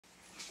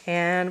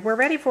And we're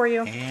ready for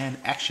you. And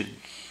action.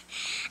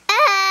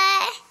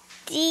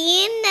 Do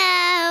you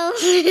know?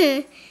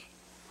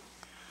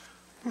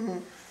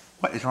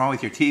 What is wrong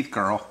with your teeth,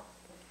 girl?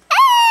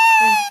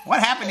 What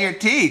happened to your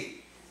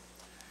teeth?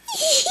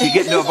 Did you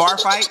get into a bar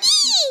fight?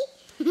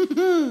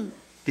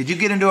 Did you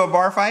get into a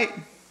bar fight?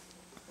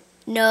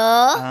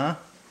 No. Huh?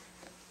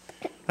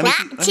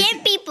 Not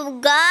 10 people,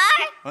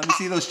 God. Let me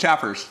see those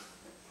choppers.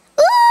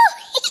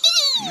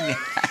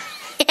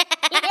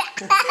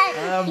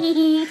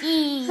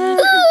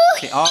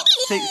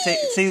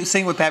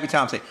 Sing with Pappy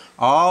Tom. Say,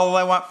 all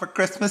I want for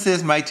Christmas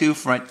is my 2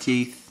 front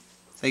teeth.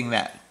 Sing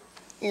that.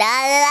 La la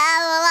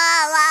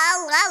la la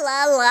la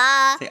la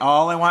la. Say,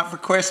 all I want for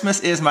Christmas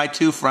is my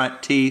 2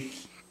 front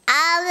teeth. All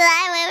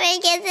I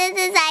want for Christmas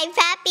is my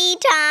Pappy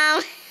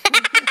Tom.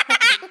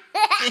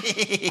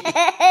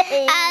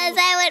 All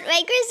I want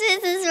my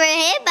Christmas is for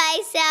him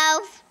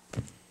myself.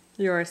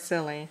 You're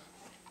silly.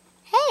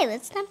 Hey,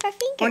 let's snap our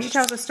fingers. Why don't you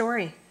tell us a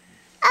story?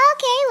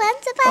 Okay,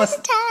 once upon a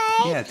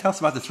time. Yeah, tell us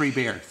about the 3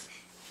 bears.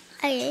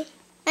 Okay.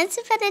 Once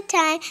upon a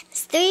time,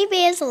 there's 3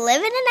 bears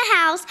living in a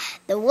house.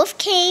 The wolf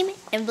came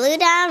and blew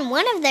down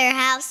one of their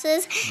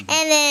houses, and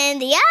then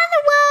the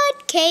other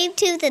one came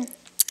to the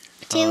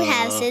 2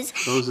 houses.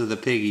 Those are the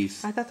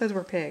piggies. I thought those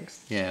were pigs.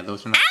 Yeah,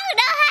 those are I not. don't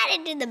know how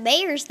to do the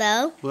bears,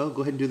 though. Well,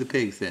 go ahead and do the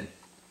pigs then.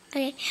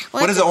 Okay.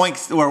 What does an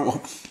oink? Or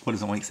what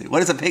does an oink say? What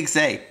does a pig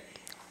say?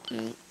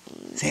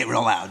 Say it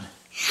real loud.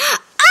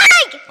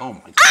 Oink! Oh my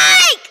God.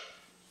 Oink!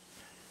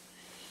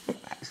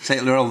 Say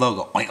it real low.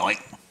 Go oink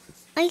oink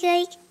Oink,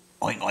 oink,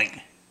 oink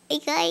oink.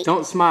 oink, oink.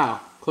 Don't smile.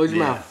 Close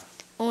your Yeah. mouth.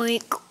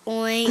 Oink,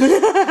 oink.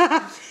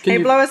 Hey,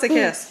 blow us a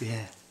kiss.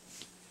 Yeah.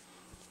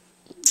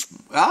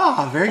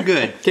 Ah, very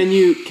good. Can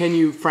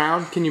you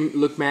frown? Can you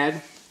look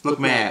mad? Look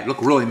mad.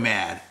 Look really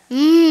mad.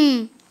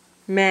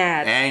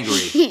 Mad.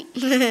 Angry.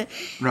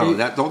 No,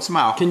 that don't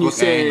smile. Can you look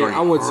say, angry. I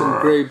want some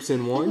grapes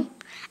and wine?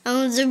 I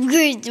want some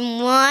grapes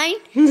and wine.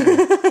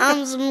 I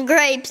want some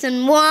grapes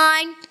and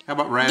wine. How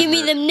about raspberries?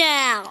 Give me them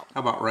now.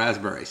 How about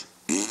raspberries?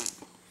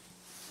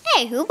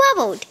 Hey, who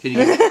bubbled? Can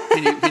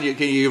you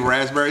give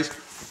raspberries?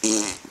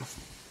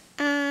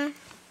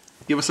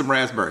 Give us some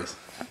raspberries.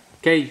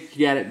 Okay,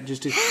 you got it.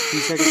 Just a few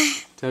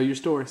seconds. Tell your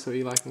story so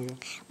Eli can go.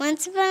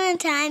 Once upon a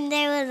time,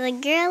 there was a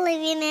girl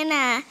living in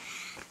a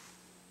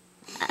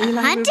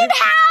haunted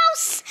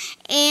house.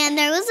 And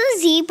there was a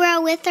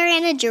zebra with her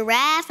and a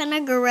giraffe and a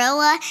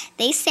gorilla.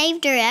 They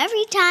saved her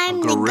every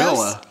time. A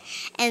gorilla?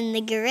 And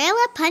the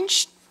gorilla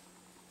punched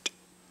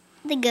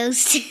the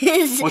ghost.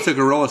 What's a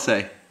gorilla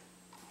say?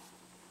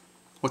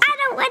 I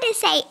don't want to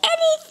say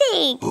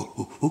anything.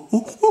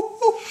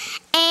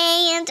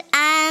 And,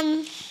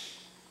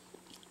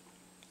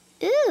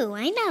 ooh,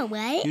 I know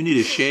what. You need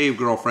a shave,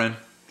 girlfriend.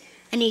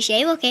 I need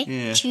shave, okay.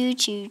 Yeah. Choo,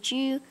 choo,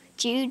 choo,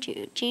 choo,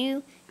 choo,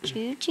 choo.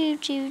 Choo, choo,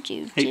 choo,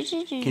 choo, Hey,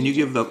 choo, choo, can you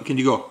choo. can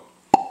you go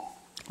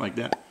like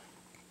that?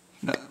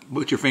 No,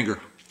 with your finger.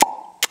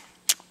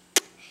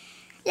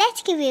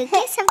 Let's give you a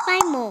kiss of my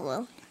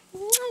mole.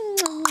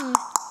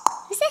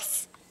 What's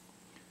this?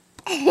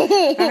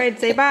 All right,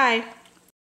 say bye.